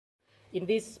in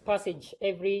this passage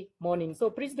every morning. So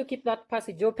please do keep that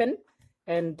passage open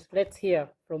and let's hear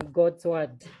from God's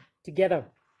word together.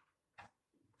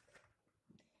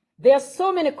 There are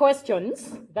so many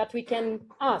questions that we can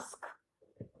ask,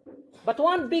 but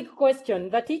one big question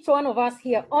that each one of us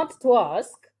here ought to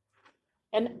ask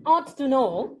and ought to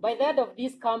know by the end of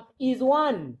this camp is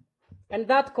one. And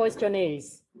that question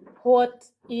is, what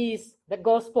is the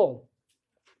gospel?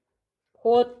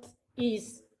 What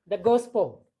is the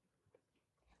gospel?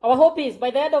 Our hope is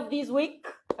by the end of this week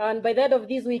and by the end of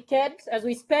this weekend, as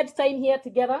we spend time here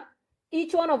together,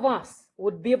 each one of us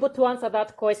would be able to answer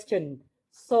that question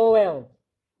so well.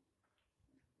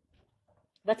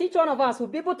 That each one of us will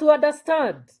be able to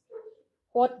understand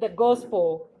what the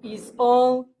gospel is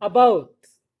all about.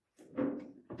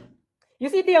 You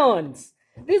see, dear ones,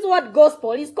 this word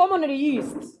gospel is commonly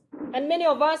used, and many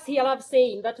of us here love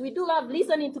saying that we do love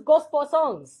listening to gospel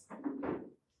songs.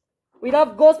 We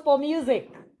love gospel music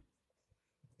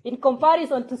in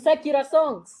comparison to secular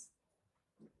songs.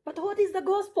 But what is the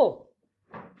gospel?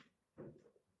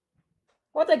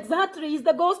 What exactly is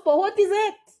the gospel? What is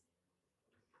it?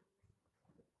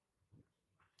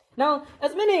 Now,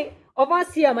 as many of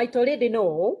us here might already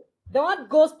know, the word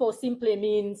gospel simply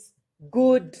means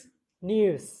good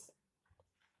news.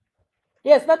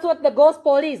 Yes, that's what the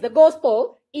gospel is. The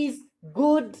gospel is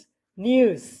good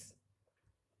news.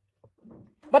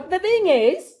 But the thing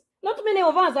is, not many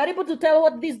of us are able to tell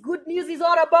what this good news is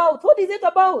all about. What is it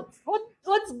about?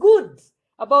 What's good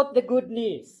about the good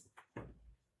news?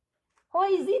 Why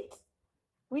is it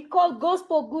we call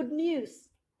gospel good news?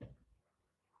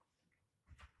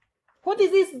 What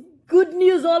is this good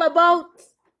news all about?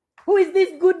 Who is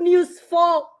this good news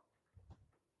for?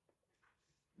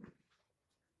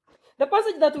 The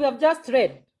passage that we have just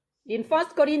read in 1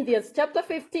 Corinthians chapter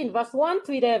 15, verse 1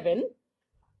 to 11,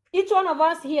 each one of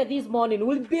us here this morning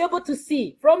will be able to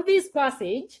see from this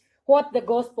passage what the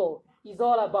gospel is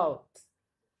all about.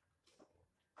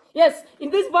 Yes,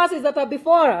 in these verses that are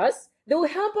before us, they will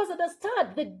help us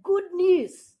understand the good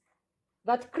news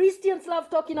that Christians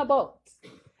love talking about,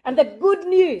 and the good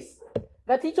news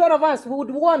that each one of us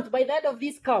would want by the end of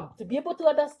this camp to be able to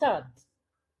understand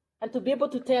and to be able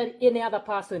to tell any other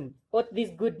person what this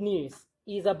good news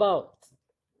is about.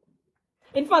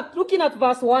 In fact, looking at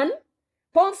verse 1,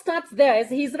 Paul starts there as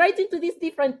he's writing to these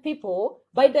different people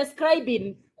by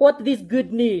describing what this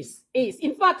good news is.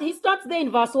 In fact, he starts there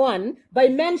in verse 1 by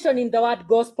mentioning the word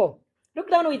gospel. Look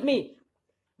down with me.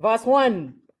 Verse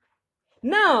 1.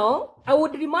 Now, I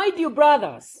would remind you,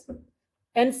 brothers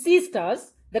and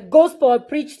sisters, the gospel I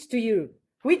preached to you,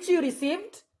 which you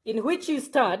received, in which you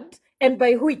stand, and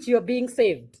by which you are being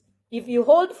saved, if you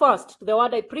hold fast to the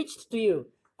word I preached to you,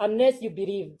 unless you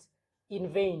believed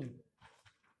in vain.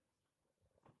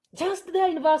 Just there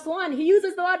in verse 1, he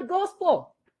uses the word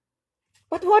gospel.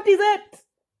 But what is it?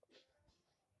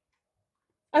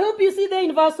 I hope you see there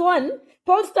in verse 1,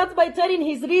 Paul starts by telling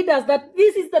his readers that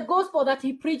this is the gospel that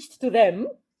he preached to them.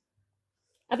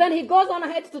 And then he goes on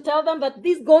ahead to tell them that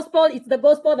this gospel is the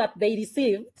gospel that they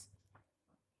received.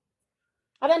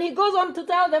 And then he goes on to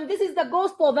tell them this is the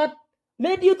gospel that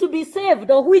made you to be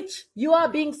saved, or which you are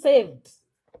being saved.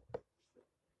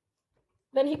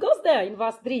 Then he goes there in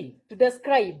verse 3 to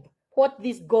describe what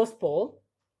this gospel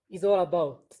is all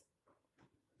about.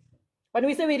 When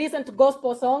we say we listen to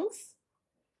gospel songs,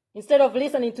 instead of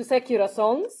listening to secular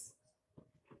songs,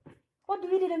 what do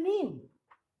we really mean?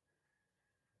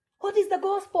 What is the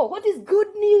gospel? What is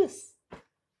good news?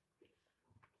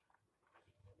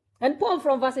 And Paul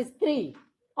from verses 3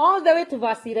 all the way to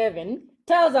verse 11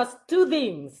 tells us two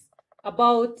things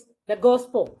about the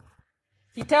gospel.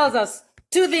 He tells us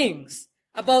two things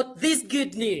about this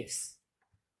good news.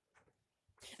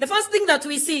 The first thing that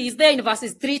we see is there in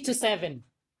verses 3 to 7.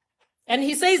 And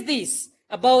he says this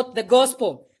about the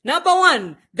gospel. Number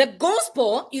one, the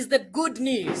gospel is the good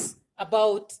news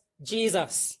about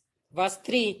Jesus. Verse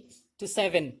 3 to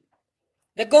 7.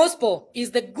 The gospel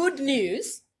is the good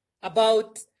news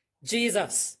about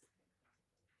Jesus.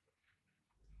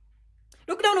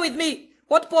 Look down with me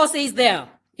what Paul says there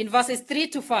in verses 3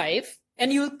 to 5,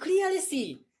 and you'll clearly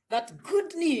see that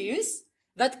good news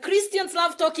that Christians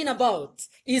love talking about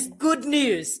is good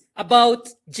news about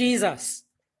Jesus.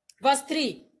 Verse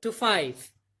 3 to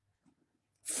 5.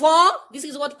 For, this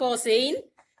is what Paul is saying,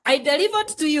 I delivered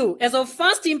to you as of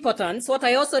first importance what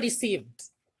I also received,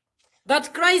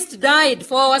 that Christ died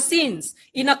for our sins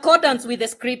in accordance with the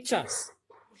scriptures,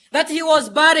 that he was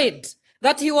buried,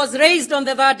 that he was raised on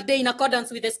the third day in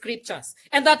accordance with the scriptures,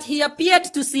 and that he appeared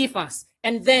to Cephas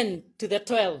and then to the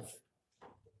 12.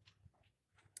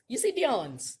 You see, dear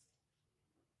ones,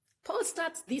 Paul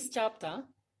starts this chapter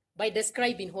by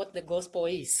describing what the gospel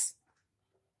is.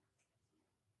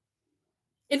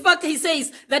 In fact, he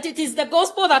says that it is the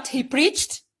gospel that he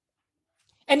preached,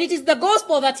 and it is the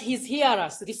gospel that his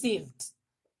hearers received.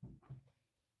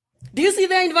 Do you see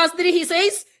there in verse 3? He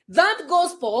says that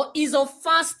gospel is of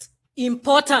first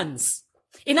importance.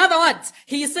 In other words,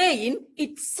 he is saying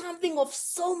it's something of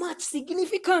so much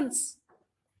significance.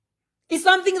 It's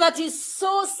something that is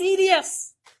so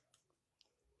serious.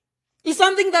 It's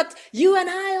something that you and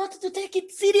I ought to take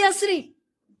it seriously.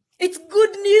 It's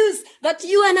good news that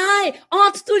you and I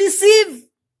ought to receive.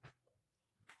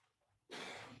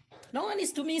 No one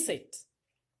is to miss it.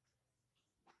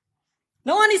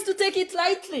 No one is to take it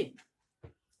lightly.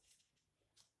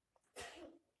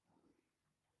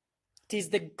 It is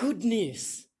the good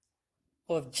news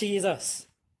of Jesus.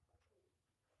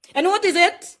 And what is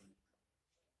it?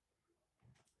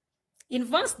 In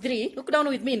verse 3, look down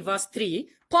with me in verse 3,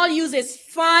 Paul uses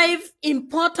 5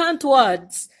 important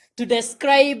words to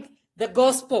describe the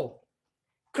gospel.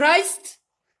 Christ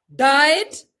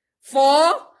died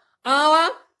for our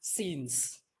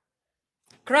sins.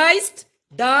 Christ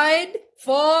died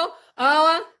for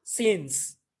our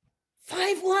sins.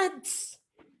 5 words.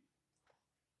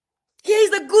 Here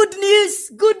is the good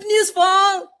news. Good news for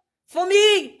all. For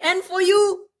me and for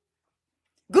you.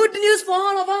 Good news for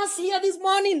all of us here this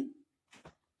morning.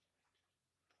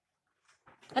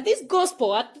 And this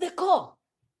gospel at the core,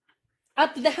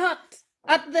 at the heart,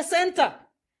 at the center,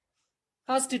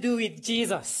 has to do with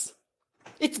Jesus.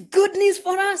 It's good news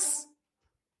for us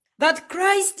that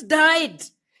Christ died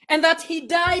and that he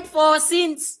died for our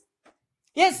sins.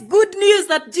 Yes, good news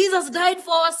that Jesus died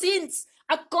for our sins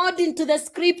according to the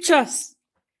scriptures.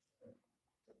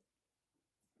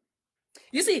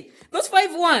 You see, those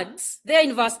 5 words there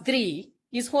in verse 3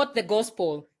 is what the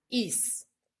gospel is.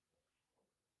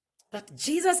 That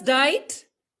Jesus died,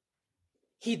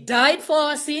 he died for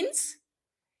our sins,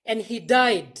 and he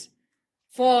died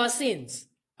for our sins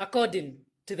according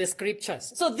to the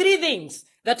scriptures. So 3 things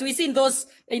that we see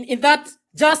in that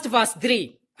just verse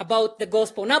 3 about the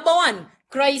gospel. Number 1,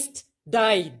 Christ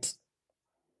died.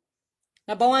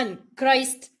 Number 1,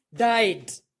 Christ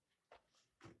died.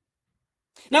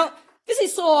 Now, this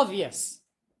is so obvious.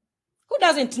 Who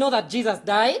doesn't know that Jesus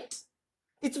died?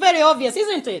 It's very obvious,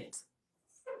 isn't it?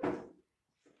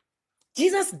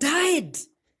 Jesus died.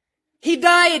 He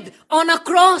died on a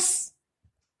cross.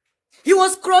 He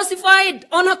was crucified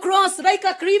on a cross like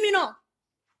a criminal.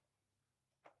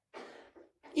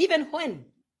 Even when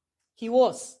he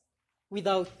was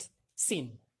without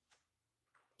sin.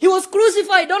 He was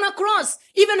crucified on a cross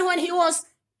even when he was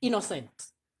innocent,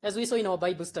 as we saw in our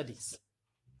Bible studies.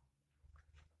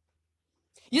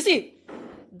 You see,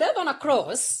 death on a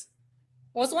cross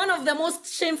was one of the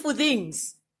most shameful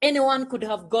things anyone could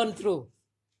have gone through.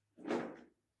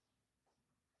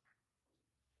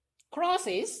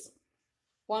 Crosses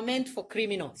were meant for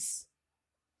criminals,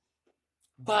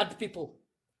 bad people,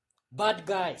 bad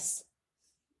guys,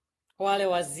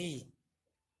 wale wazii.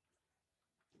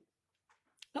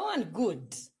 No one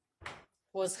good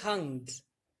was hanged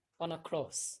on a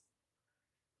cross.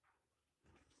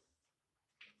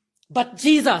 But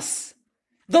Jesus,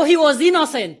 though he was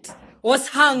innocent, was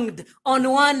hanged on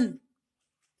one,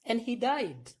 and he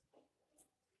died.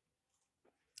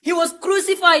 He was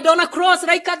crucified on a cross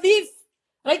like a thief,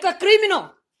 like a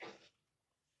criminal.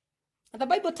 And the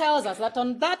Bible tells us that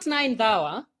on that 9th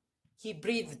hour, he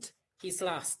breathed his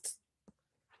last.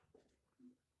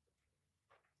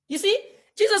 You see,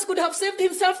 Jesus could have saved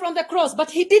himself from the cross,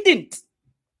 but he didn't.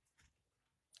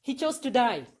 He chose to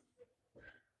die.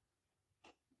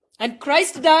 And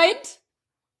Christ died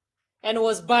and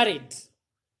was buried.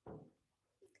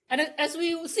 And as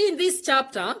we see in this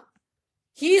chapter,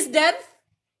 his death,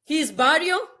 his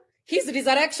burial, his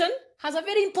resurrection has a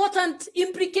very important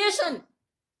implication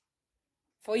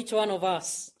for each one of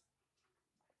us.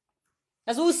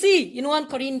 As we'll see in 1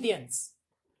 Corinthians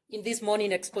in this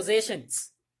morning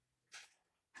expositions.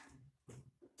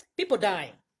 People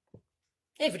die.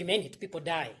 Every minute people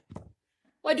die.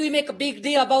 Why do we make a big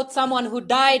deal about someone who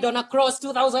died on a cross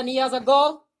 2,000 years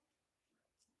ago?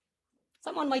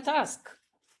 Someone might ask.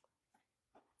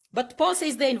 But Paul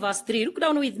says there in verse 3, look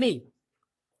down with me.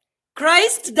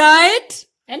 Christ died,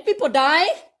 and people die,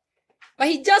 but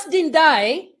he just didn't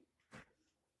die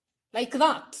like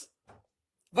that.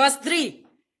 Verse 3,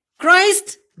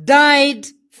 Christ died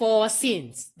for our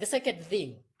sins. The second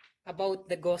thing about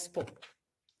the gospel.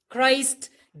 Christ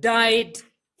died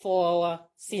for our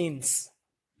sins.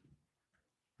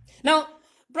 Now,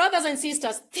 brothers and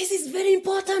sisters, this is very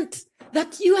important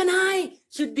that you and I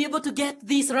should be able to get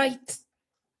this right.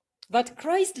 That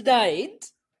Christ died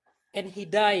and he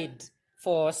died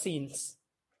for our sins.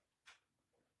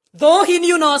 Though he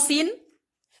knew no sin,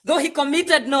 though he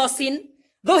committed no sin,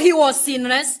 though he was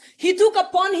sinless, he took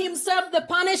upon himself the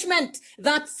punishment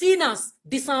that sinners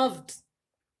deserved.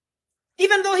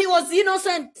 Even though he was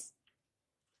innocent,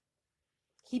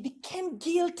 he became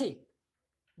guilty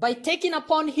by taking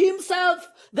upon himself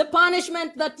the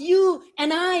punishment that you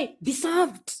and I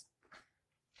deserved.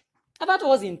 And that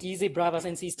wasn't easy, brothers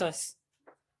and sisters.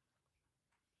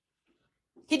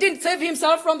 He didn't save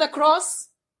himself from the cross,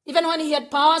 even when he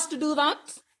had powers to do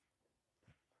that.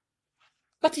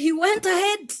 But he went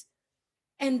ahead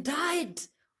and died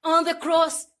on the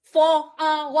cross for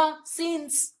our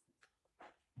sins.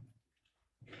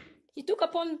 He took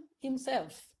upon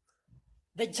himself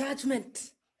the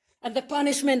judgment and the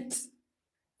punishment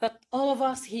that all of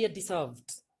us here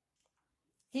deserved.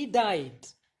 He died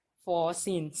for our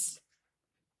sins.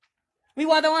 We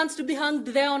were the ones to be hanged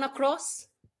there on a cross.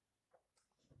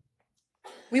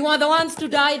 We were the ones to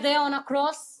die there on a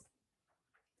cross.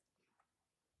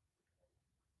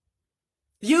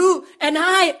 You and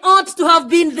I ought to have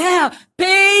been there,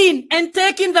 paying and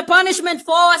taking the punishment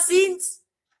for our sins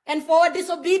and for our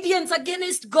disobedience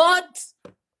against God.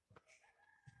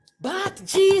 But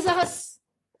Jesus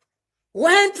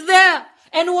went there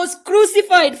and was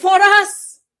crucified for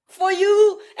us, for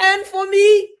you and for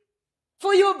me,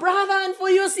 for your brother and for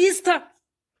your sister,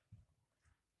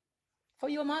 for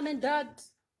your mom and dad,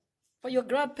 for your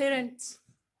grandparents,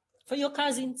 for your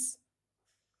cousins.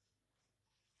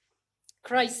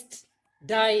 Christ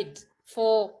died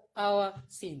for our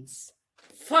sins.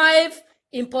 5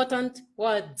 important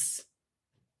words.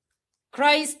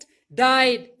 Christ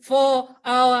died for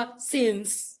our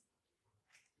sins.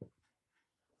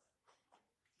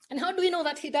 And how do we know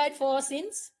that he died for our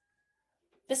sins?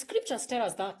 The scriptures tell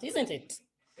us that, isn't it?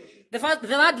 The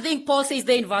third thing Paul says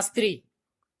there in verse 3.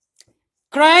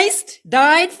 Christ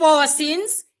died for our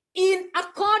sins in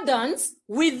accordance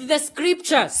with the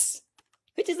scriptures.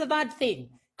 Which is the third thing?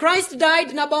 Christ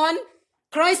died, number 1.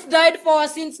 Christ died for our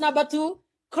sins, number 2.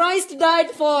 Christ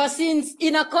died for our sins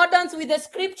in accordance with the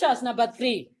scriptures, number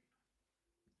 3.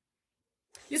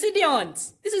 You see, dear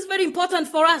ones, this is very important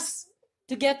for us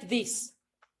to get this.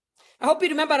 I hope you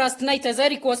remember last night as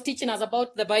Eric was teaching us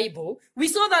about the Bible, we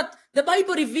saw that the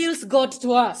Bible reveals God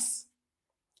to us.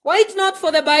 Were it not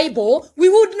for the Bible, we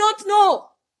would not know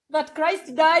that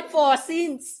Christ died for our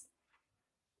sins.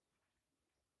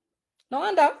 No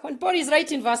wonder when Paul is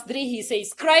writing verse 3, he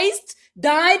says, Christ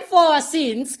died for our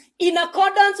sins in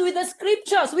accordance with the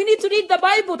scriptures. We need to read the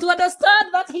Bible to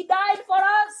understand that he died for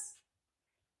us.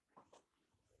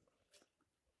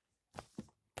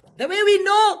 The way we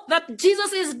know that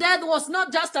Jesus' death was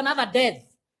not just another death,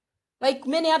 like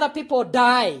many other people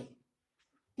die,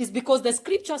 is because the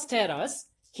scriptures tell us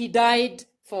he died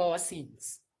for our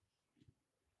sins.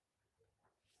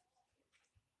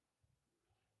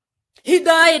 He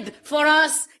died for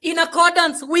us in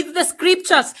accordance with the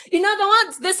scriptures. In other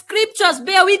words, the scriptures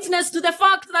bear witness to the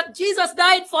fact that Jesus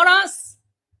died for us.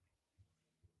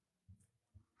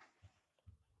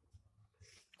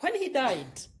 When he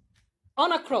died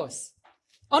on a cross,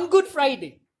 on Good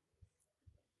Friday,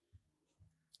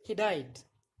 he died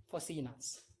for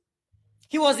sinners.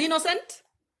 He was innocent.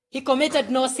 He committed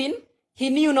no sin.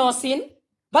 He knew no sin.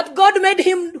 But God made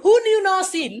him who knew no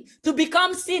sin to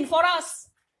become sin for us.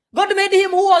 God made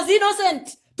him who was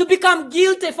innocent to become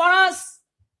guilty for us.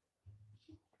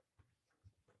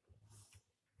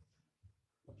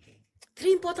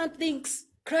 3 important things.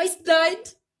 Christ died.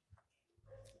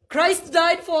 Christ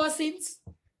died for our sins.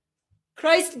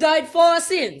 Christ died for our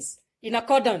sins in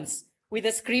accordance with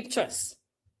the scriptures.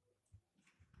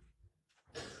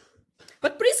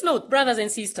 But please note, brothers and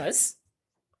sisters,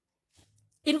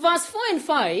 in verse 4 and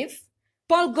 5,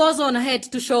 Paul goes on ahead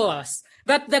to show us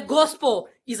that the gospel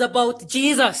is about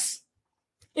Jesus.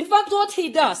 In fact, what he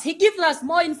does, he gives us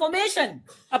more information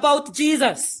about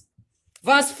Jesus.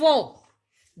 Verse 4,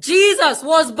 Jesus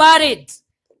was buried.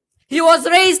 He was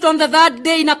raised on the 3rd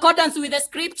day in accordance with the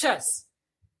scriptures.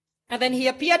 And then he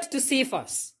appeared to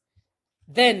Cephas,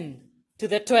 then to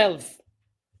the 12.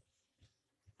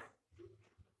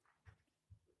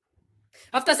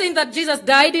 After saying that Jesus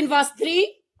died in verse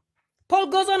 3, Paul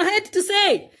goes on ahead to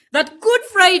say that Good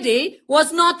Friday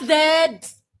was not dead.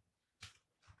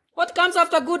 What comes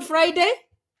after Good Friday?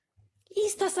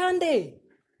 Easter Sunday.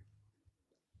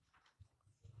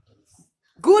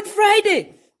 Good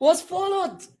Friday was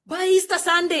followed by Easter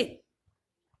Sunday.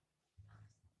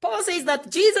 Paul says that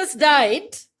Jesus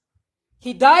died.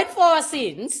 He died for our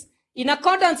sins in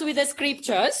accordance with the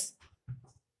scriptures.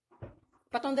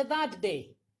 But on the 3rd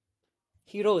day,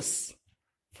 he rose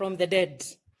from the dead.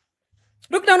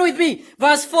 Look down with me.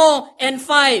 Verse 4 and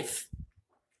 5.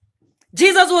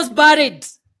 Jesus was buried.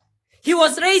 He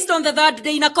was raised on the third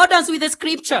day in accordance with the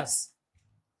scriptures.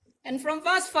 And from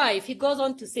verse 5, he goes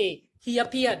on to say, he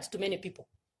appeared to many people.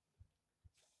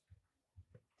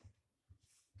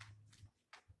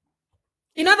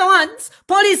 In other words,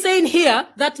 Paul is saying here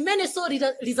that many saw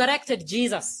resurrected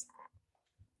Jesus.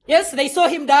 Yes, they saw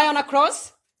him die on a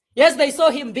cross. Yes, they saw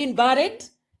him being buried.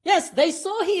 Yes, they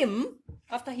saw him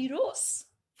after he rose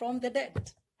from the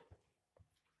dead.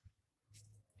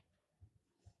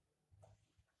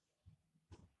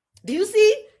 Do you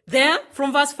see there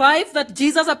from verse 5 that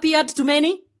Jesus appeared to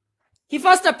many? He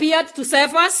first appeared to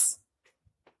Cephas.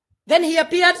 Then he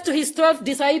appeared to his 12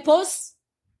 disciples.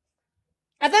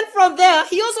 And then from there,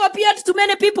 he also appeared to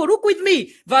many people. Look with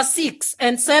me, verse 6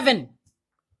 and 7.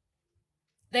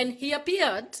 Then he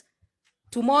appeared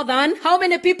to more than how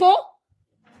many people?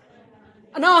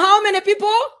 Now, how many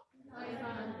people?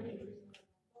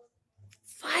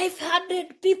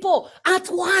 500 people at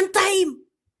one time.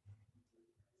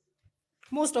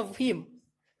 Most of them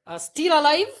are still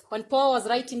alive when Paul was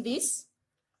writing this.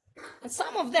 And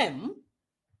some of them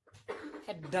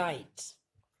had died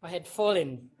or had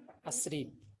fallen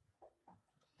asleep.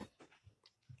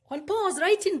 When Paul was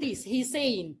writing this, he's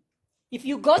saying, if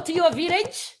you go to your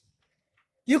village,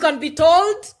 you can be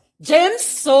told, James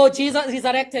saw Jesus,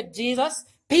 resurrected Jesus.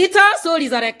 Peter saw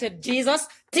resurrected Jesus.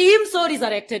 Tim saw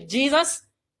resurrected Jesus.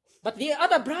 But the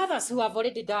other brothers who have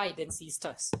already died and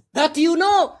sisters, that you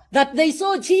know that they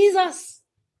saw Jesus.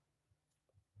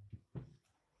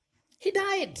 He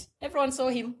died. Everyone saw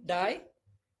him die.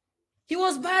 He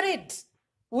was buried.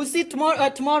 We'll see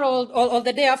tomorrow or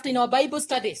the day after in our Bible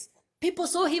studies. People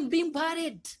saw him being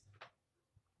buried.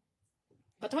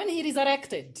 But when he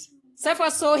resurrected,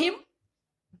 Cephas saw him.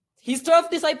 His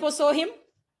 12 disciples saw him.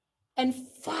 And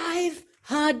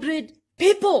 500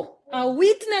 people are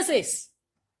witnesses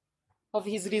of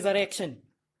his resurrection.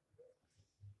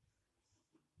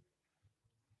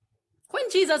 When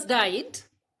Jesus died,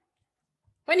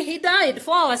 when he died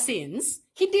for our sins,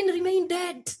 he didn't remain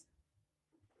dead.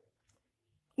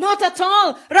 Not at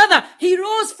all. Rather, he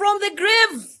rose from the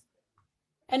grave.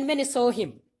 And many saw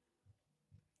him.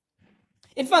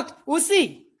 In fact, we'll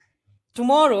see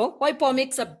tomorrow why Paul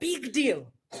makes a big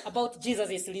deal about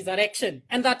Jesus' resurrection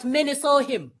and that many saw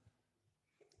him.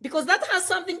 Because that has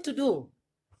something to do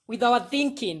with our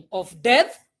thinking of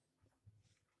death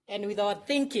and with our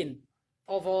thinking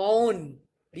of our own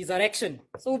resurrection.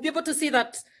 So we'll be able to see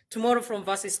that tomorrow from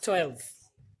verses 12.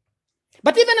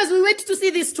 But even as we wait to see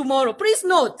this tomorrow, please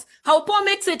note how Paul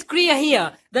makes it clear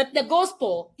here that the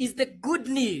gospel is the good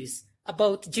news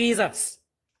about Jesus.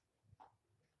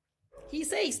 He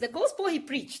says the gospel he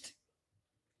preached,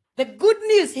 the good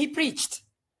news he preached,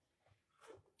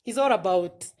 is all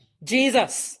about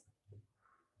Jesus.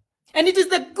 And it is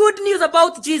the good news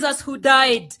about Jesus who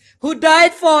died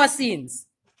for our sins,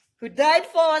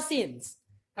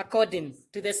 according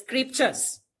to the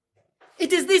scriptures.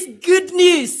 It is this good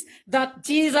news that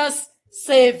Jesus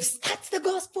saves. That's the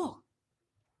gospel.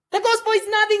 The gospel is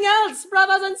nothing else,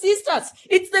 brothers and sisters.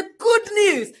 It's the good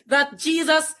news that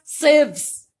Jesus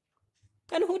saves.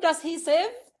 And who does he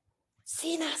save?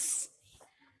 Sinners.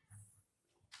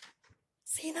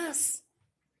 Sinners.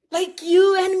 Like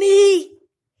you and me.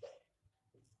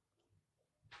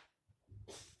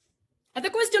 And the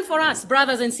question for us,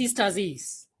 brothers and sisters,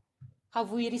 is,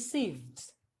 have we received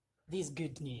this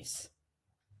good news?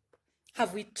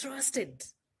 Have we trusted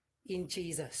in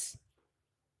Jesus?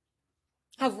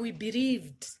 Have we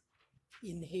believed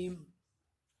in him?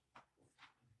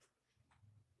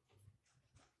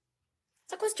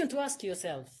 It's a question to ask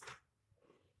yourself.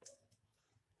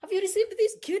 Have you received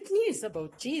this good news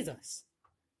about Jesus?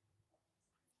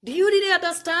 Do you really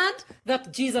understand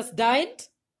that Jesus died?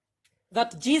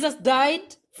 That Jesus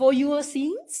died for your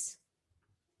sins?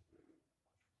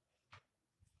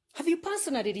 Have you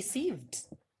personally received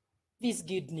this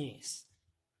good news?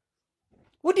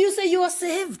 Would you say you are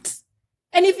saved?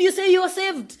 And if you say you are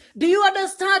saved, do you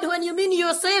understand when you mean you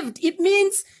are saved? It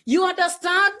means you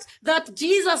understand that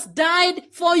Jesus died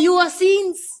for your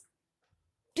sins.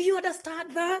 Do you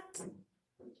understand that?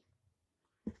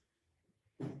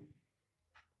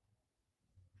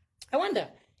 I wonder,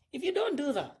 if you don't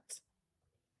do that,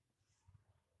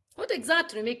 what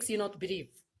exactly makes you not believe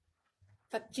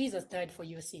that Jesus died for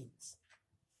your sins?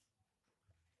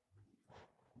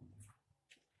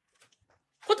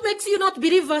 What makes you not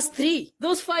believe verse 3?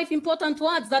 Those 5 important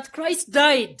words that Christ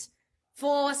died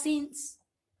for our sins.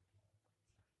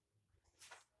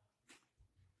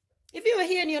 If you are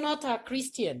here and you're not a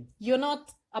Christian, you're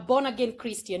not a born-again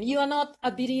Christian. You are not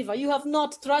a believer. You have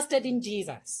not trusted in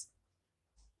Jesus.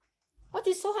 What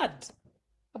is so hard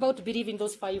about believing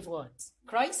those 5 words?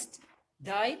 Christ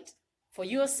died for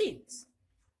your sins.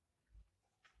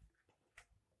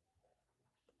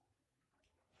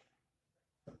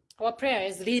 Our prayer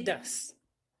as leaders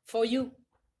for you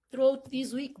throughout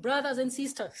this week, brothers and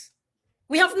sisters.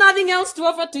 We have nothing else to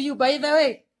offer to you, by the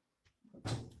way,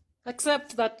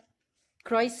 except that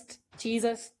Christ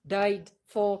Jesus died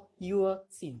for your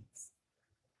sins.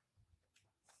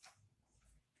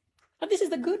 And this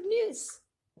is the good news.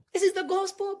 This is the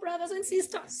gospel, brothers and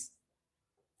sisters.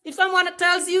 If someone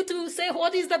tells you to say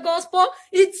what is the gospel,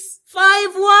 it's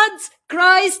 5 words.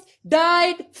 Christ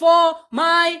died for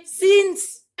my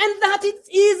sins. And that it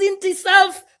is in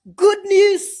itself good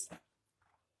news.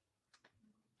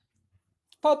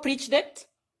 Paul preached it.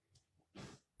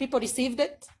 People received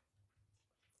it.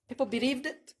 People believed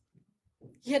it.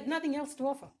 He had nothing else to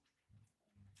offer.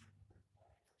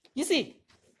 You see,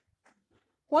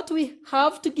 what we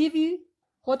have to give you,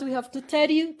 what we have to tell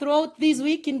you throughout this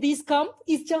week in this camp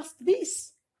is just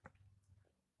this.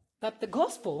 That the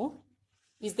gospel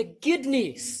is the good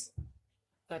news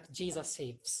that Jesus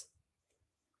saves.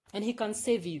 And he can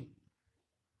save you.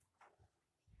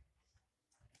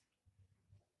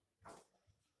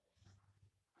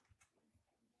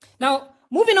 Now,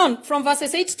 moving on from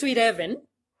verses 8 to 11,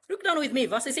 look down with me,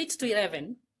 verses 8 to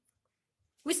 11.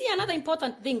 We see another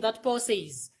important thing that Paul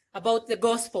says about the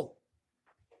gospel.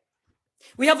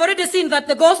 We have already seen that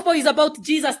the gospel is about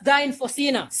Jesus dying for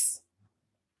sinners.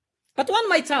 But one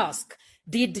might ask,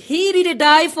 did he really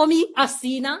die for me, a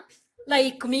sinner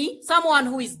like me, someone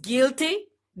who is guilty?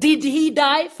 Did he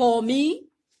die for me?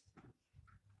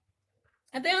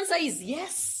 And the answer is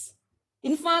yes.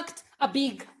 In fact, a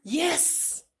big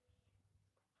yes.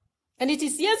 And it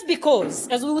is yes because,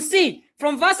 as we will see,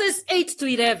 from verses 8 to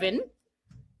 11,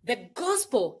 the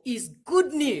gospel is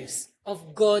good news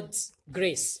of God's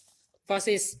grace.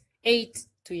 Verses 8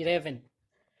 to 11.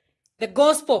 The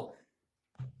gospel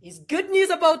is good news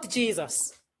about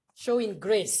Jesus, showing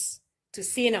grace to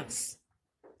sinners.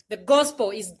 The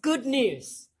gospel is good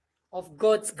news of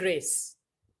God's grace.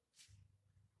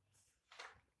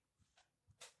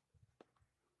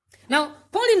 Now,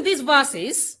 Paul in these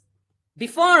verses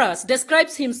before us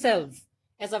describes himself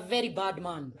as a very bad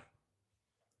man.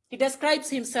 He describes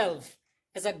himself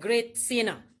as a great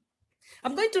sinner.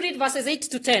 I'm going to read verses 8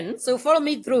 to 10, so follow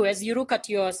me through as you look at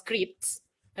your scripts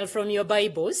and from your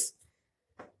Bibles.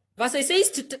 Verses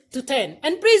 8 to 10.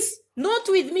 And please note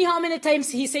with me how many times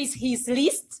he says he's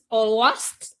least or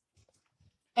worst.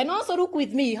 And also look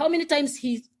with me how many times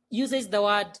he uses the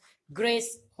word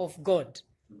grace of God.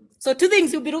 So 2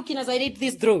 things you'll be looking as I read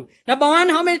this through. Number 1,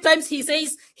 how many times he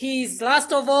says he's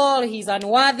last of all, he's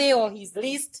unworthy, or he's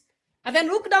least. And then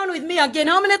look down with me again.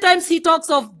 How many times he talks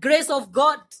of grace of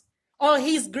God or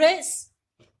his grace?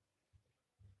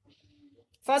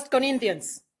 1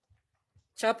 Corinthians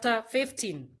chapter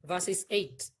 15, verses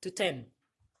 8 to 10.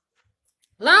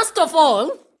 Last of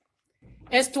all,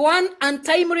 as to one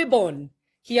untimely born,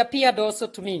 he appeared also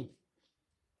to me.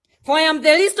 For I am the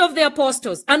least of the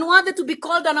apostles, unworthy to be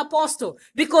called an apostle,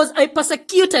 because I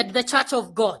persecuted the church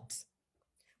of God.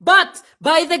 But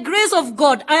by the grace of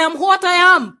God, I am what I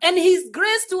am, and his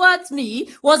grace towards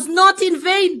me was not in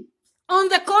vain. On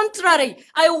the contrary,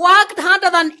 I worked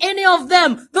harder than any of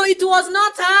them, though it was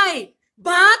not I,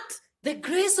 but the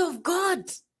grace of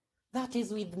God that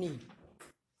is with me.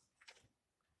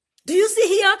 Do you see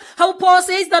here how Paul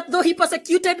says that though he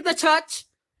persecuted the church,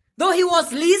 though he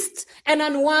was least and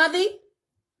unworthy,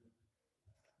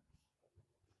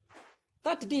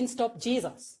 that didn't stop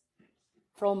Jesus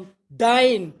from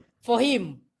dying for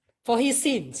him, for his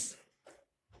sins.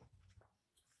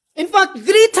 In fact,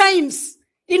 3 times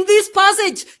in this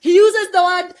passage, he uses the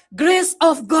word grace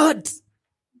of God.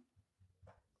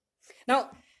 Now,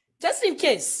 just in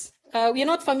case we are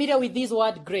not familiar with this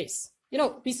word grace,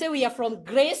 we say we are from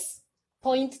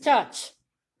GracePoint Church.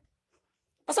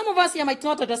 But some of us here might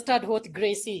not understand what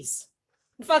grace is.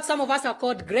 In fact, some of us are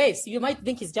called Grace. You might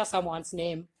think it's just someone's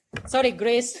name. Sorry,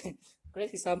 Grace.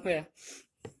 Grace is somewhere.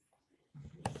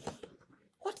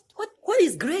 What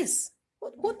is grace?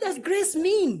 What does grace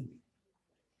mean?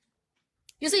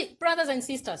 You see, brothers and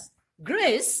sisters,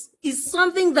 grace is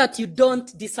something that you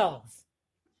don't deserve.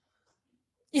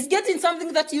 It's getting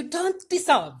something that you don't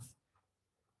deserve.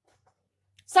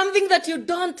 Something that you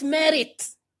don't merit.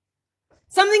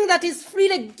 Something that is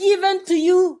freely given to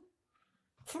you,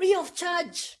 free of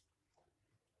charge.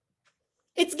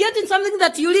 It's getting something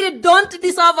that you really don't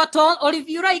deserve at all, or if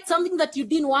you like, something that you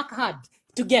didn't work hard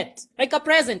to get, like a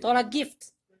present or a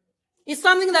gift. It's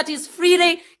something that is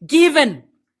freely given.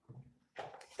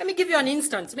 Let me give you an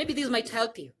instance. Maybe this might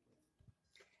help you.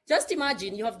 Just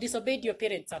imagine you have disobeyed your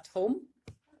parents at home,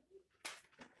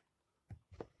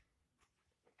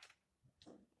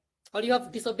 or you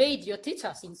have disobeyed your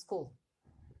teachers in school.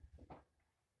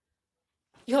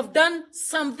 You have done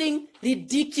something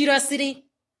ridiculously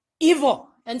evil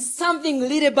and something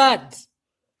really bad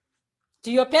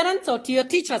to your parents or to your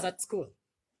teachers at school.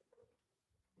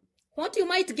 What you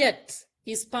might get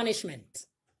is punishment.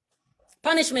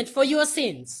 Punishment for your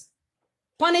sins.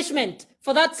 Punishment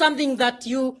for that something that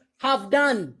you have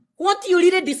done. What you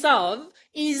really deserve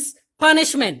is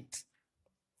punishment.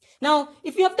 Now,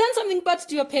 if you have done something bad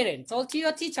to your parents or to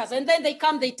your teachers, and then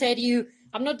they tell you,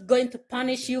 I'm not going to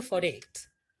punish you for it.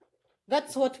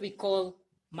 That's what we call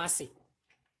mercy.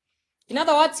 In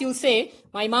other words, you'll say,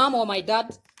 my mom or my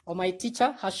dad or my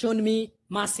teacher has shown me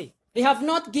mercy. They have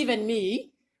not given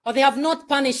me, or they have not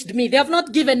punished me. They have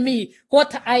not given me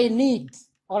what I need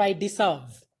or I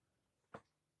deserve.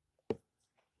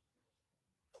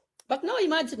 But now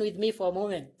imagine with me for a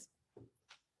moment.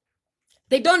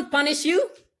 They don't punish you,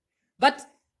 but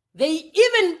they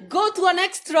even go to an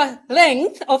extra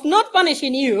length of not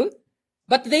punishing you,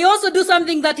 but they also do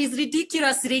something that is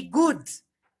ridiculously good.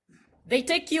 They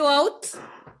take you out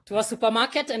to a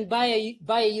supermarket and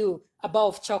buy you a bar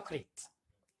of chocolate.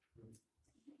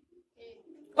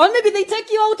 Or maybe they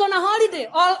take you out on a holiday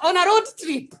or on a road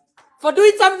trip for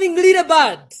doing something really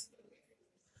bad.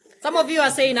 Some of you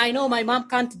are saying, I know my mom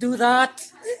can't do that.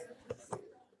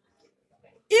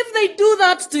 If they do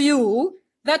that to you,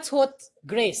 that's what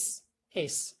grace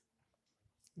is.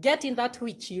 Getting that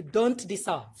which you don't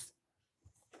deserve.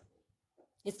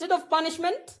 Instead of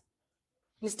punishment,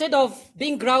 instead of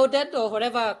being grounded or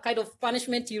whatever kind of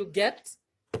punishment you get,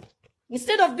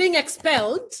 instead of being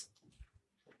expelled,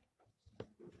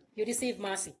 you receive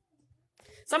mercy.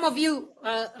 Some of you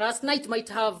last night might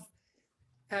have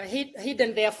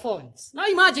hidden their phones. Now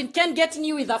imagine Ken getting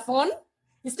you with a phone.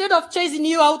 Instead of chasing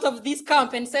you out of this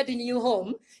camp and sending you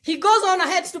home, he goes on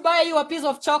ahead to buy you a piece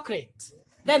of chocolate.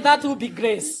 Then that will be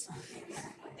grace.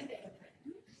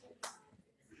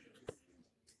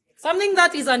 Something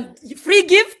that is a free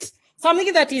gift,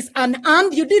 something that is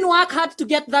unearned. You didn't work hard to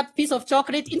get that piece of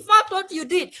chocolate. In fact, what you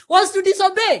did was to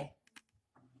disobey.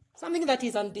 Something that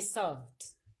is undeserved.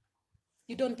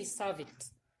 You don't deserve it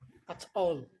at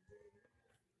all.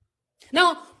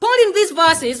 Now, Paul in these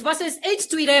verses 8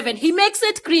 to 11, he makes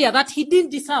it clear that he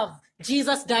didn't deserve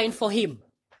Jesus dying for him.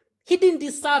 He didn't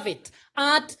deserve it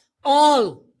at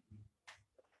all.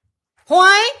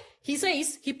 Why? He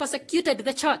says he persecuted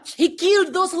the church. He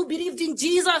killed those who believed in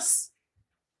Jesus.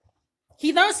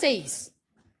 He thus says,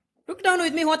 look down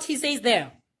with me what he says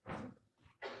there.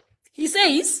 He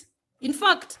says, in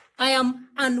fact, I am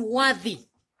unworthy.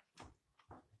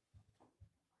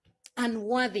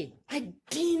 Unworthy. I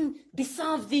didn't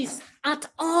deserve this at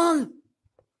all.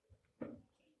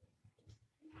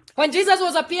 When Jesus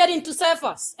was appearing to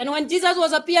Cephas, and when Jesus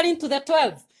was appearing to the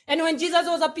 12, and when Jesus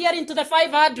was appearing to the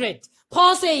 500,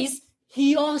 Paul says,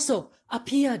 he also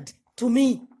appeared to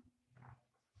me.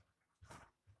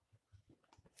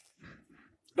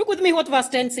 Look with me what verse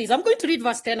 10 says. I'm going to read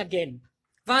verse 10 again.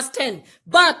 Verse 10.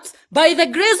 But by the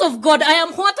grace of God, I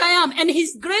am what I am, and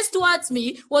his grace towards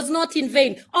me was not in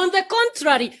vain. On the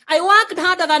contrary, I worked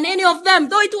harder than any of them,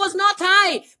 though it was not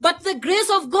I, but the grace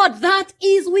of God that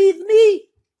is with me.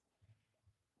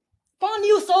 Paul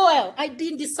knew so well, I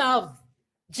didn't deserve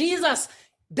Jesus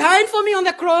dying for me on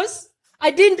the cross.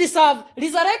 I didn't deserve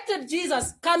resurrected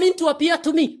Jesus coming to appear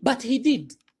to me, but he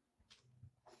did.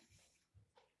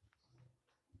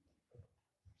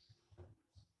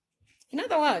 In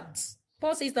other words,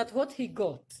 Paul says that what he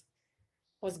got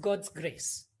was God's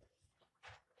grace.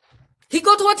 He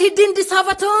got what he didn't deserve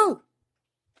at all.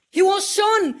 He was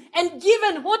shown and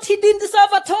given what he didn't deserve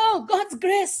at all, God's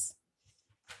grace.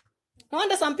 No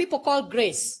wonder some people call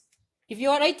grace. If you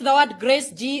write the word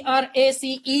grace,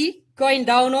 G-R-A-C-E, going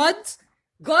downwards,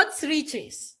 God's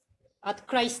riches at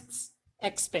Christ's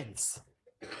expense.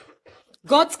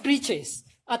 God's riches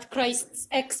at Christ's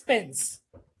expense.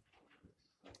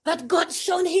 That God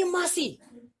shown him mercy.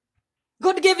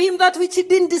 God gave him that which he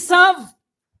didn't deserve.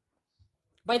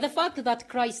 By the fact that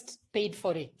Christ paid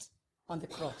for it on the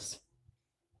cross.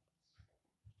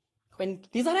 When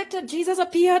resurrected Jesus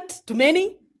appeared to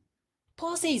many,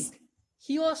 Paul says,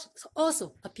 he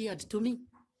also appeared to me.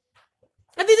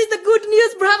 And this is the good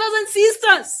news, brothers and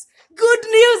sisters. Good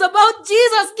news about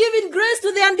Jesus giving grace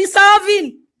to the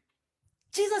undeserving.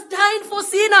 Jesus dying for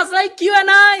sinners like you and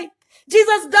I.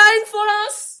 Jesus dying for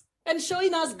us and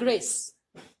showing us grace.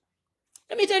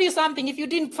 Let me tell you something, if you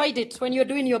didn't find it when you're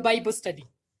doing your Bible study.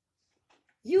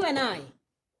 You and I,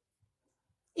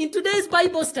 in today's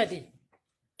Bible study,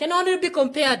 can only be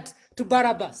compared to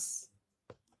Barabbas.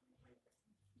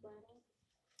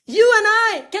 You and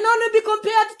I can only be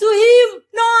compared to him.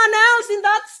 No one else in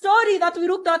that story that we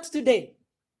looked at today.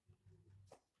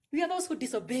 We are those who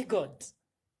disobey God.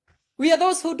 We are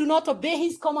those who do not obey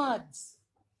his commands.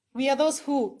 We are those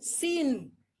who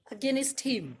sin against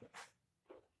him.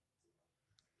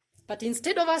 But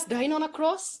instead of us dying on a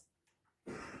cross,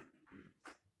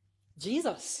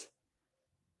 Jesus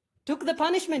took the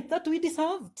punishment that we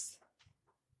deserved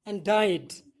and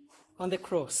died on the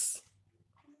cross.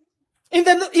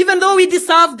 Even though we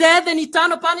deserve death and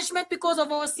eternal punishment because of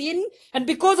our sin and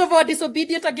because of our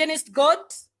disobedience against God,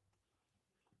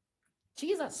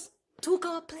 Jesus took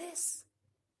our place.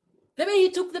 The way he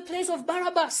took the place of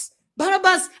Barabbas.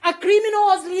 Barabbas, a criminal,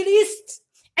 was released.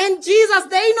 And Jesus,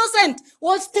 the innocent,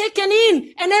 was taken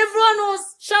in. And everyone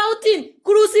was shouting,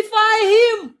 "Crucify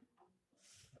him!"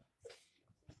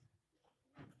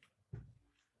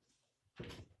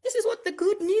 This is what the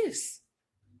good news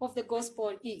of the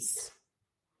gospel is.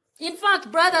 In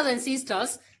fact, brothers and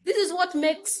sisters, this is what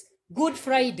makes Good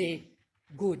Friday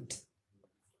good.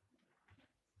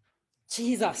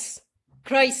 Jesus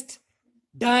Christ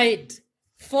died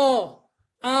for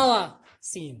our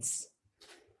sins.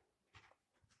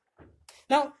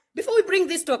 Now, before we bring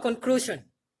this to a conclusion,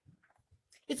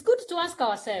 it's good to ask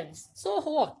ourselves, so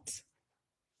what?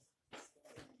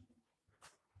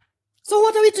 So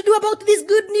what are we to do about this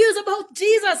good news about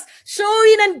Jesus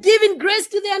showing and giving grace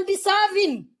to the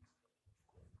undeserving?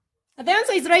 And the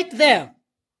answer is right there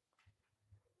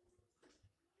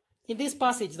in this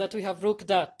passage that we have looked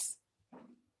at.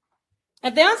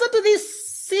 And the answer to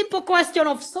this simple question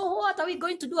of, so what are we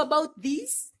going to do about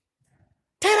this?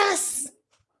 Tell us.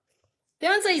 The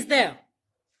answer is there.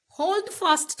 Hold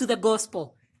fast to the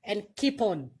gospel and keep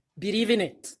on believing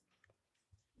it.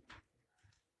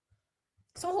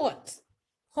 So what?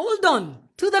 Hold on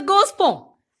to the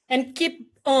gospel and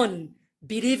keep on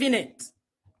believing it.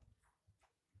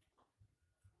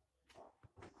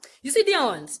 You see, dear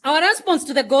ones, our response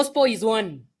to the gospel is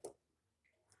one: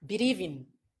 believing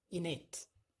in it.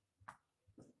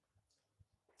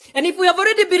 And if we have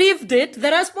already believed it,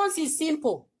 the response is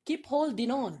simple: keep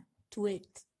holding on to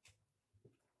it.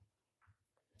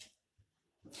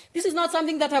 This is not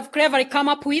something that I've cleverly come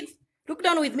up with. Look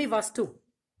down with me, verse 2.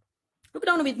 Look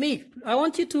down with me. I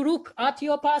want you to look at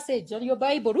your passage or your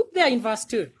Bible. Look there in verse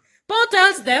 2. Paul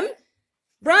tells them,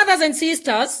 brothers and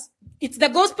sisters, it's the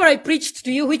gospel I preached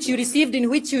to you, which you received, in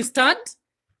which you stand,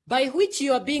 by which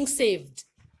you are being saved,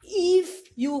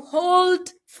 if you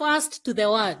hold fast to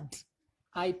the word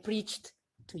I preached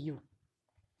to you.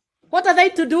 What are they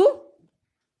to do?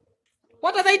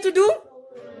 What are they to do?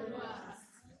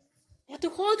 They are to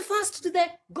hold fast to the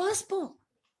gospel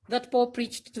that Paul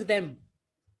preached to them.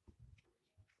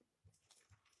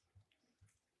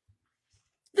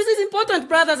 This is important,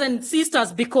 brothers and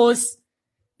sisters, because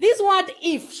this word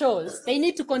 "if" shows they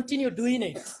need to continue doing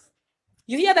it.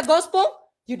 You hear the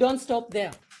gospel, you don't stop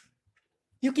there.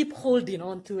 You keep holding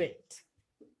on to it.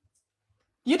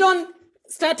 You don't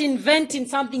start inventing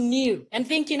something new and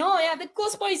thinking, oh yeah, the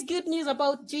gospel is good news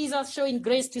about Jesus showing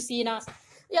grace to sinners.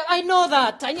 Yeah, I know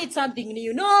that. I need something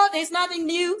new. No, there's nothing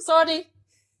new. Sorry.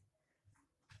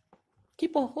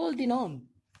 Keep on holding on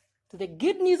to the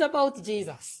good news about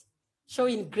Jesus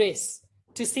showing grace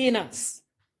to sinners.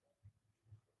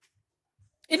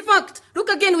 In fact, look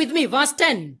again with me, verse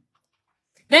 10.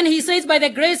 Then he says, by the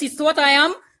grace is what I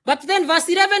am. But then verse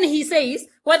 11, he says,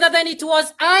 whether then it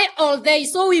was I or they,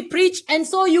 so we preach, and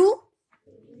so you.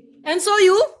 And so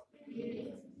you.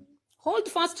 Hold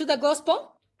fast to the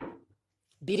gospel.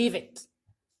 Believe it.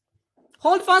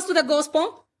 Hold fast to the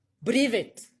gospel. Believe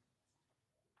it.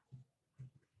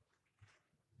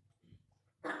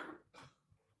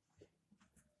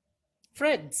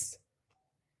 Friends,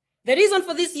 the reason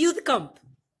for this youth camp,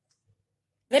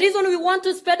 the reason we want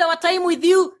to spend our time with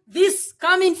you this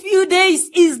coming few days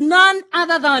is none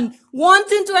other than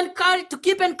wanting to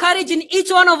keep encouraging each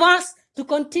one of us to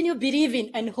continue believing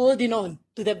and holding on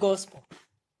to the gospel.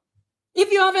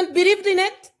 If you haven't believed in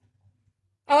it,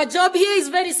 our job here is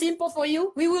very simple for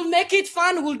you. We will make it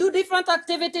fun. We'll do different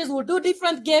activities. We'll do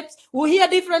different games. We'll hear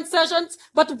different sessions.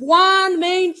 But one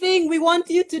main thing we want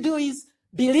you to do is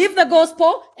believe the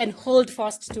gospel and hold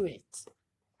fast to it.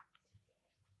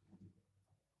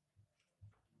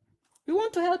 We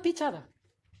want to help each other,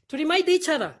 to remind each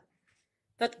other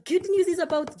that good news is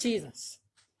about Jesus,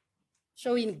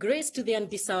 showing grace to the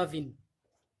undeserving.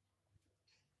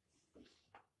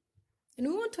 And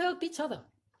we want to help each other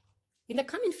in the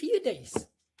coming few days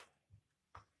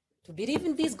to believe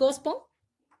in this gospel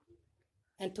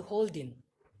and to hold in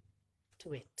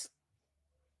to it.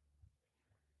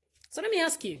 So let me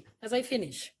ask you as I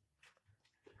finish.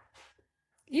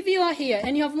 If you are here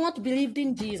and you have not believed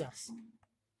in Jesus,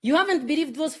 you haven't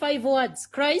believed those 5 words,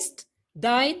 Christ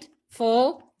died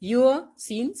for your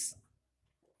sins,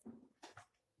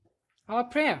 our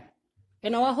prayer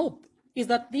and our hope is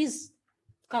that this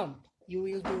camp, you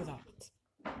will do that.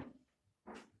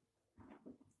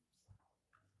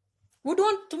 Would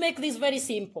want to make this very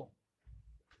simple.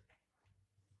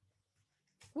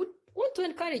 Would want to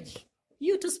encourage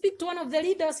you to speak to one of the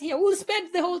leaders here who will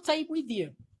spend the whole time with you.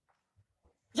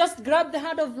 Just grab the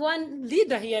hand of one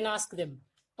leader here and ask them,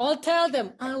 or tell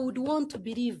them, I would want to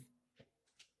believe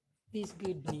this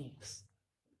good news.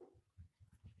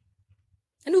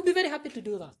 And we'll be very happy to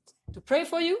do that, to pray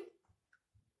for you.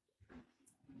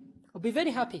 We'll be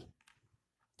very happy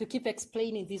to keep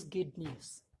explaining this good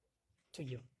news to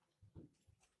you.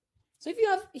 So if you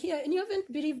are here and you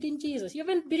haven't believed in Jesus, you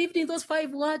haven't believed in those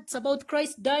 5 words about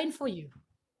Christ dying for you,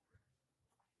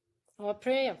 our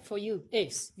prayer for you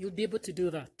is you'll be able to do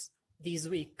that this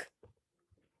week.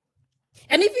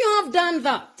 And if you have done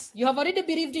that, you have already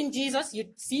believed in Jesus, you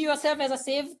see yourself as a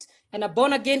saved and a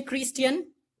born-again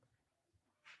Christian,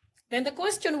 then the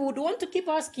question we would want to keep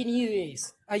asking you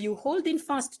is, are you holding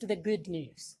fast to the good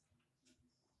news?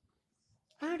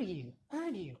 Are you?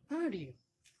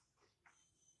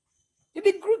 It'd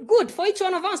be good for each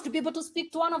one of us to be able to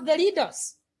speak to one of the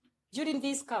leaders during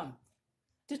this camp,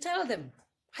 to tell them,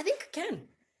 I think I can.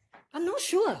 I'm not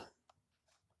sure.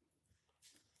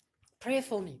 Pray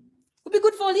for me. It would be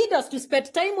good for leaders to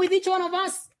spend time with each one of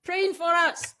us, praying for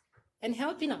us and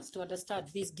helping us to understand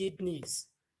this good news.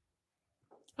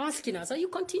 Asking us, are you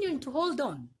continuing to hold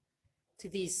on to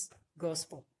this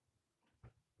gospel?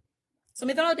 So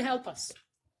may the Lord help us.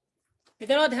 May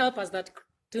the Lord help us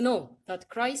to know that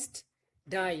Christ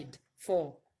died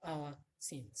for our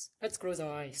sins. Let's close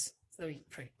our eyes so we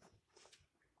pray.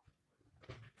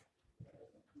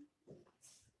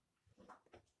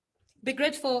 Be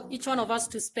grateful each one of us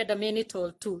to spend a minute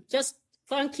or two just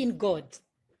thanking God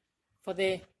for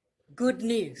the good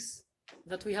news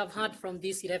that we have heard from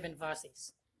these 11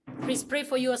 verses. Please pray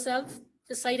for yourself,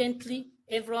 just silently,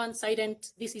 everyone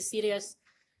silent. This is serious.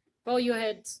 Bow your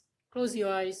heads, close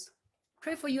your eyes.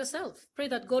 Pray for yourself. Pray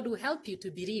that God will help you to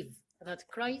believe that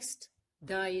Christ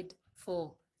died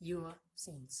for your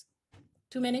sins.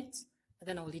 2 minutes, and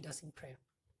then I'll lead us in prayer.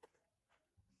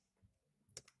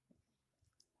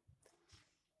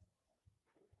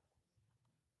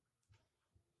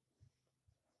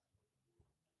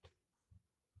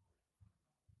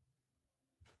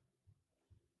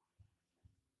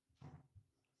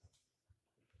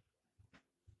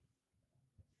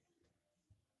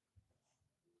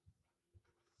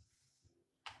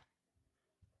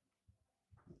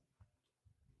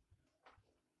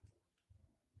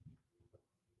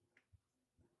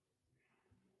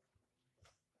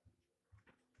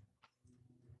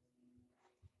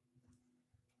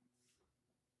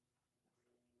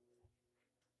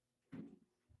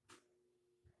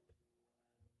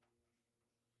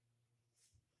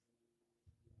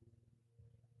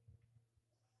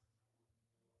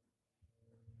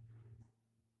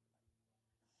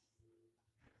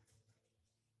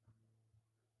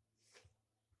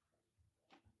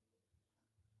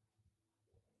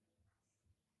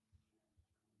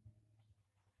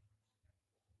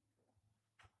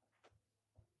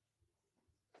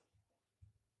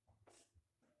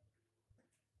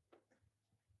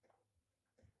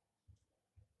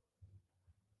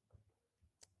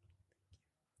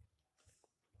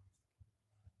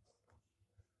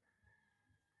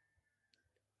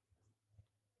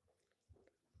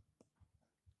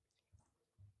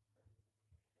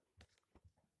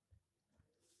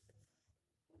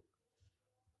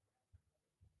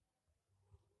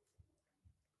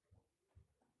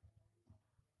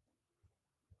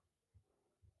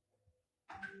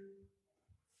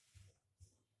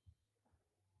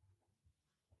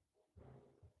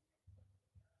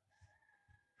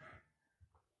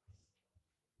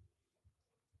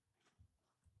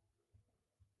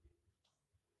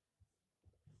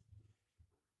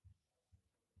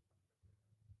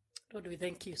 Lord, we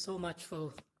thank you so much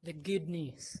for the good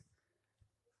news.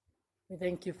 We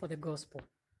thank you for the gospel.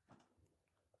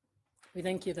 We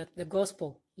thank you that the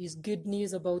gospel is good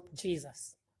news about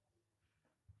Jesus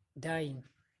dying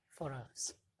for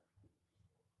us.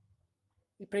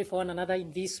 We pray for one another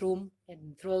in this room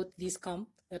and throughout this camp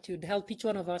that you'd help each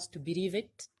one of us to believe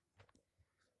it,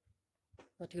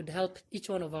 that you'd help each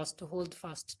one of us to hold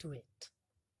fast to it.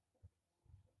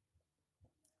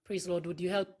 Praise Lord, would you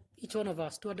help each one of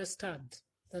us to understand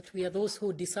that we are those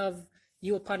who deserve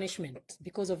your punishment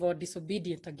because of our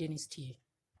disobedience against you.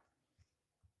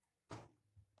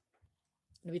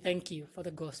 And we thank you for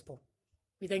the gospel.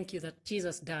 We thank you that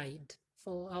Jesus died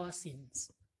for our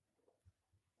sins.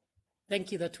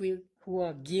 Thank you that we who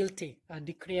are guilty are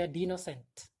declared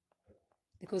innocent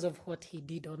because of what he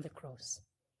did on the cross.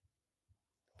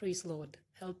 Praise Lord,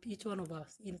 help each one of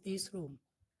us in this room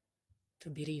to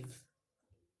believe,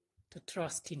 to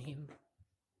trust in him,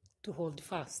 to hold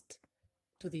fast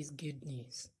to this good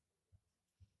news.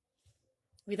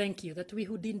 We thank you that we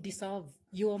who didn't deserve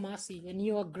your mercy and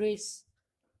your grace,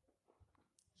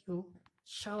 you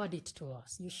showered it to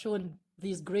us. You shown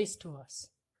this grace to us.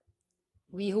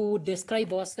 We who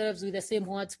describe ourselves with the same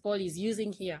words Paul is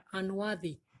using here,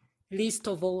 unworthy, least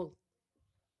of all.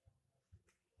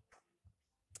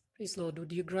 Please, Lord,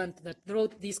 would you grant that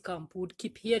throughout this camp we would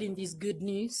keep hearing this good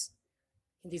news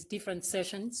in these different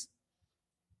sessions.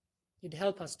 You'd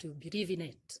help us to believe in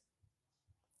it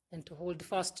and to hold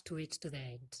fast to it to the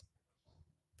end.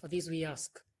 For this we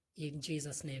ask in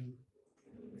Jesus' name.